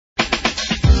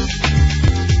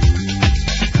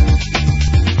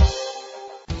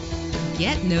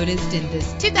get noticed in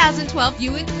this 2012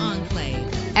 Buick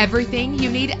Enclave. Everything you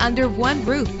need under one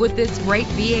roof with this great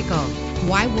vehicle.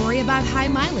 Why worry about high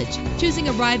mileage? Choosing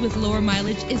a ride with lower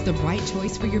mileage is the right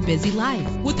choice for your busy life.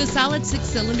 With a solid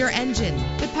 6-cylinder engine,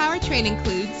 the powertrain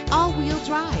includes all-wheel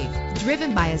drive,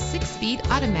 driven by a 6-speed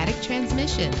automatic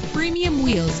transmission. Premium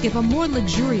wheels give a more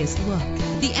luxurious look.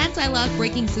 The anti-lock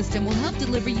braking system will help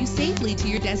deliver you safely to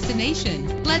your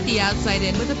destination. Let the outside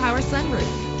in with a power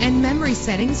sunroof. And memory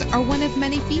settings are one of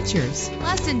many features.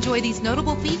 Plus, enjoy these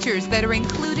notable features that are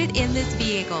included in this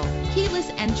vehicle: keyless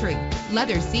entry,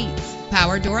 leather seats,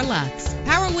 power door locks,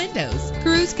 power windows,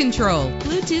 cruise control,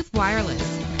 Bluetooth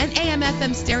wireless, an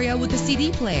AM/FM stereo with a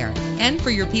CD player. And for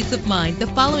your peace of mind, the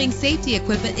following safety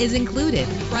equipment is included: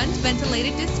 front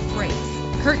ventilated disc brakes,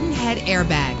 curtain head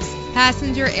airbags,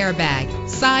 passenger airbag,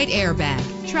 side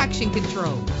airbag, traction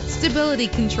control, stability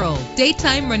control,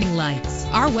 daytime running lights.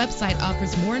 Our website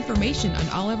offers more information on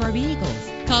all of our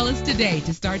vehicles. Call us today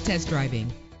to start test driving.